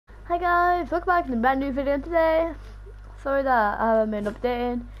Hi guys, welcome back to a brand new video today. Sorry that I haven't been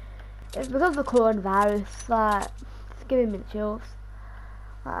updating. It's because of the coronavirus, like, it's giving me the chills.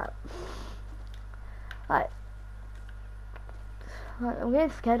 Like, I'm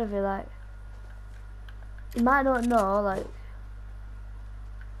getting scared of it, like, you might not know, like,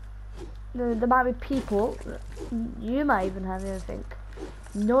 there might be people, you might even have anything.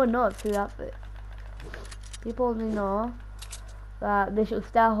 No one knows who has it. People only know that they should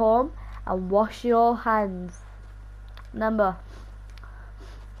stay at home and wash your hands. Remember,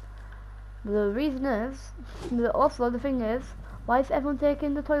 the reason is, also the thing is, why is everyone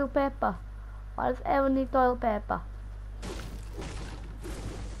taking the toilet paper? Why does everyone need toilet paper?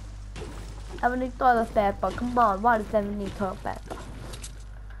 Everyone needs toilet paper, come on, why does everyone need toilet paper?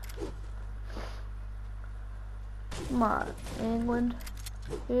 Come on, England,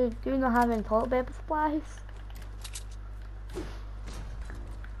 do you not have any toilet paper supplies?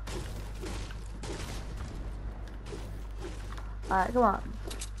 Alright, come on.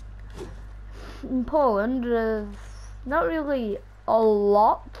 In Poland, there's not really a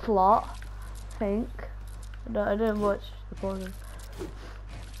lot, I think. I didn't watch the Poland.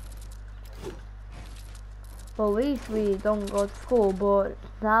 Well, at least we don't go to school, but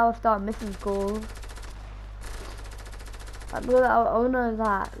now I start missing school. Like, because I wanna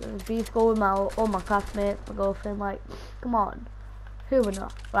like be at school with all my classmates, my girlfriend. Like, come on, who would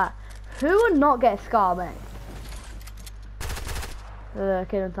not? Right, who would not get a scar, mate? The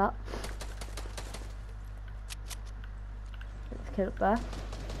kid on top. There's a kid up there.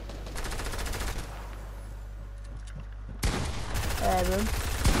 Boom.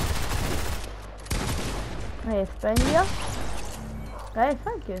 Hey, stranger. Okay,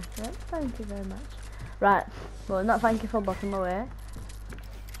 thank you. Yeah, thank you very much. Right, well, not thank you for blocking my way.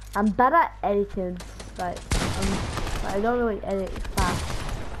 I'm bad at editing. Like, I don't really edit fast.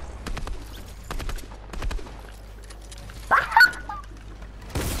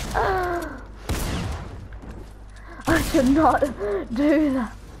 I should not do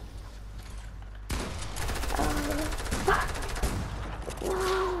that.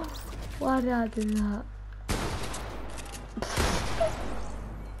 Why did I do that?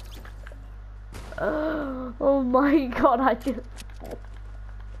 Oh my god, I just...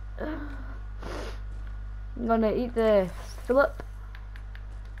 I'm gonna eat this. Philip.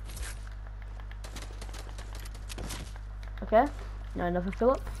 Okay. No, another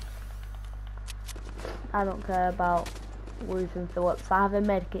Philip. I don't care about losing Phillips. I have a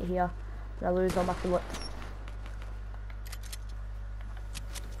medkit here, and I lose all my Phillips.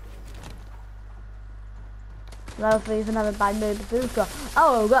 I also even have a bad mood to do so.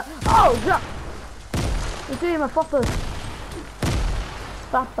 Oh god! Oh god! You're doing my floppers.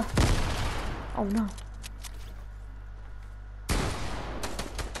 Flopper. Oh no.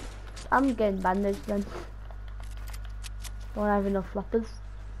 I'm getting bandaged then. Don't have enough floppers.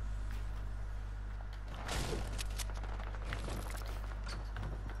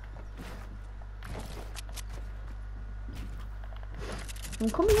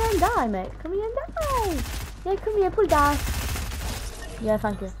 Come here and die, mate. Come here and die. Yeah, come here, please die. Yeah,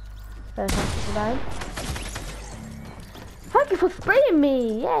 thank you. Thank you for dying. Thank you for spraying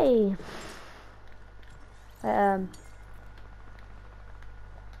me. Yay.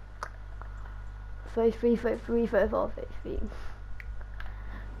 33, 33, 34, 33.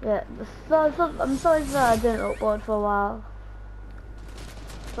 Yeah, so I'm sorry that I didn't upload for a while.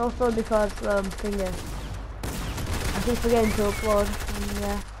 It's also because thing is, I keep forgetting to upload, and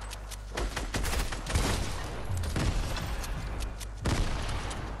yeah.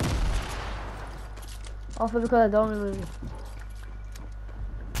 Also because I don't really...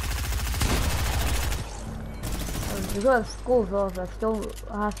 Because school's over, I still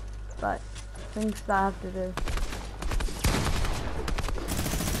have, like, things that I have to do.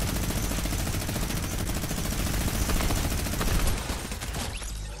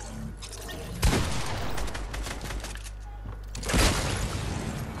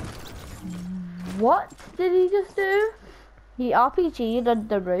 What did he just do? He RPG'd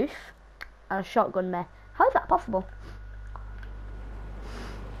the roof and shotgun me. How is that possible?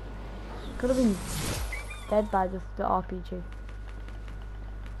 Could have been dead by just the RPG.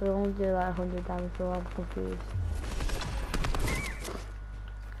 But it only did like 100 damage, so I'm confused.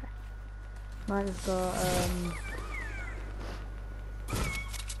 Might just go,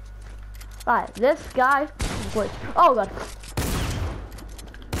 Right, this guy is glitched. Oh god.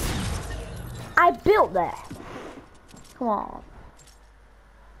 I built that. Come on.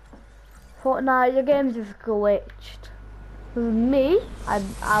 Fortnite, your game's just glitched. With me, I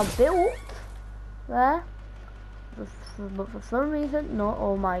built there. but for some reason, no.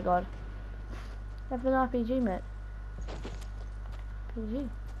 Oh my god. That's an RPG, mate. RPG.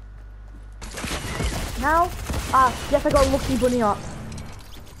 Now, yes, I got a lucky bunny hop.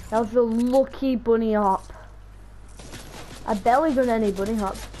 That was the lucky bunny hop. I barely done any bunny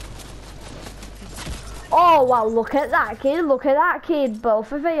hops. Oh wow, look at that kid,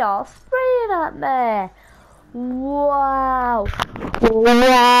 both of you are spraying at me. Wow.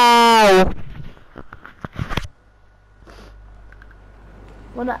 Wow.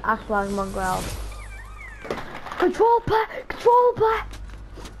 Wanna act like mongrel. Control play.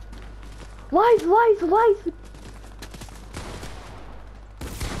 Lies.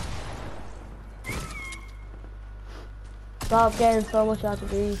 Stop getting so much out of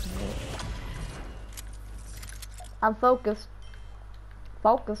these. I'm focused.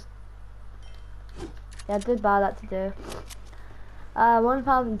 Yeah, I did buy that today.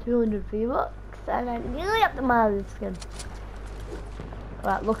 1,200 V-Bucks, and I nearly up the mileage skin.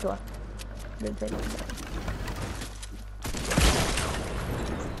 Right, look at didn't take much money.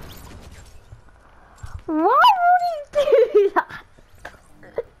 Why would he do that?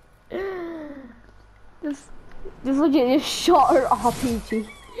 Just legit just shot her RPG.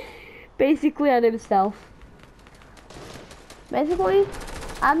 Basically at himself. Basically,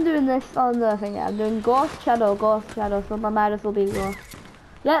 I'm doing this on the thing. I'm doing ghost shadow, so my might as well be ghost.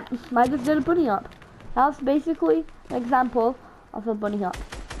 Yep, I just did a bunny hop. That's basically an example of a bunny hop.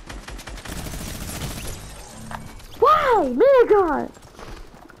 Why? Minigun!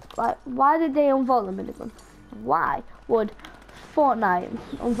 Like, why did they unvault the minigun? Why would Fortnite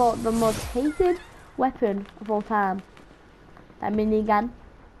unvault the most hated weapon of all time? A minigun.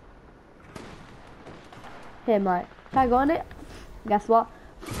 Him, like, try go on it. Guess what?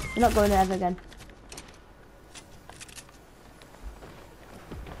 You're not going there ever again.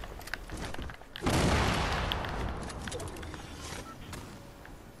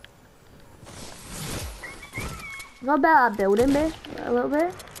 Not bad at building me a little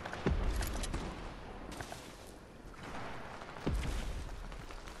bit.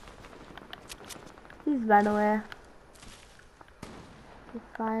 He's ran away. Let's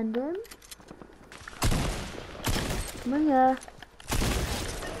find him. Come on here.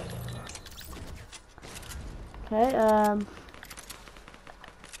 Okay,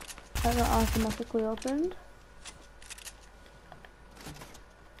 that got automatically opened.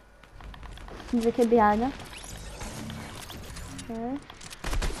 There's a kid behind her. Okay.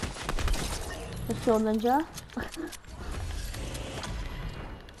 The shield ninja.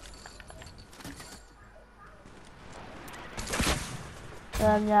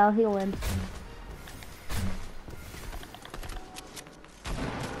 Yeah, he'll win.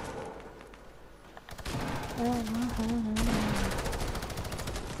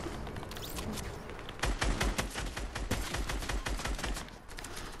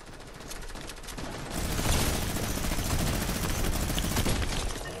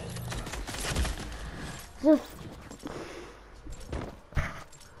 Just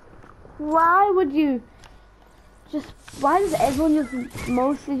why would you why does everyone just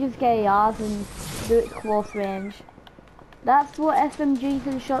mostly just get ARs and do it close range? That's what SMGs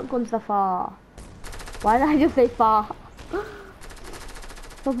and shotguns are for. Why did I just say far? I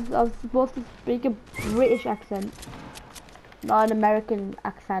was supposed to speak a British accent, not an American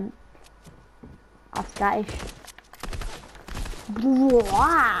accent. I'm Scottish.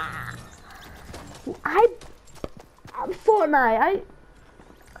 I'm Fortnite.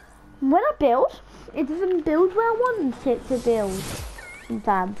 When I build, it doesn't build where I want it to build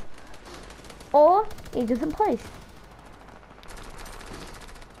sometimes, or it doesn't place.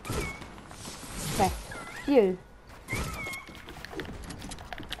 Okay, you.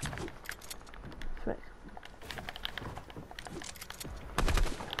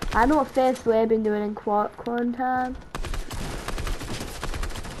 I know what first way I've been doing in quarantine.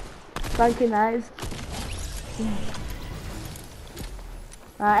 Frankie knives.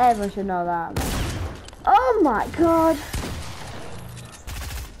 Everyone should know that. Oh my god!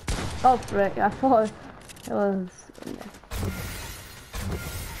 Oh frick, I thought it was...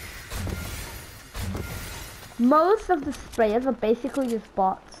 Most of the sprayers are basically just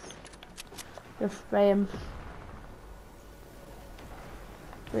bots. Just spray them.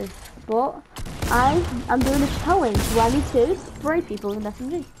 But I'm doing a challenge where I need to spray people in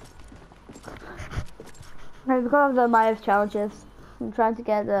SMG. And because of the Myers challenges, I'm trying to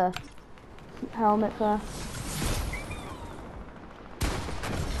get the helmet first.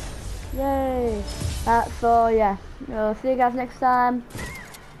 Yay! So yeah, we'll see you guys next time.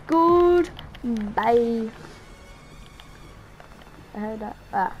 Goodbye. I heard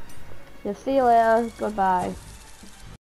that. Yeah, see you later. Goodbye.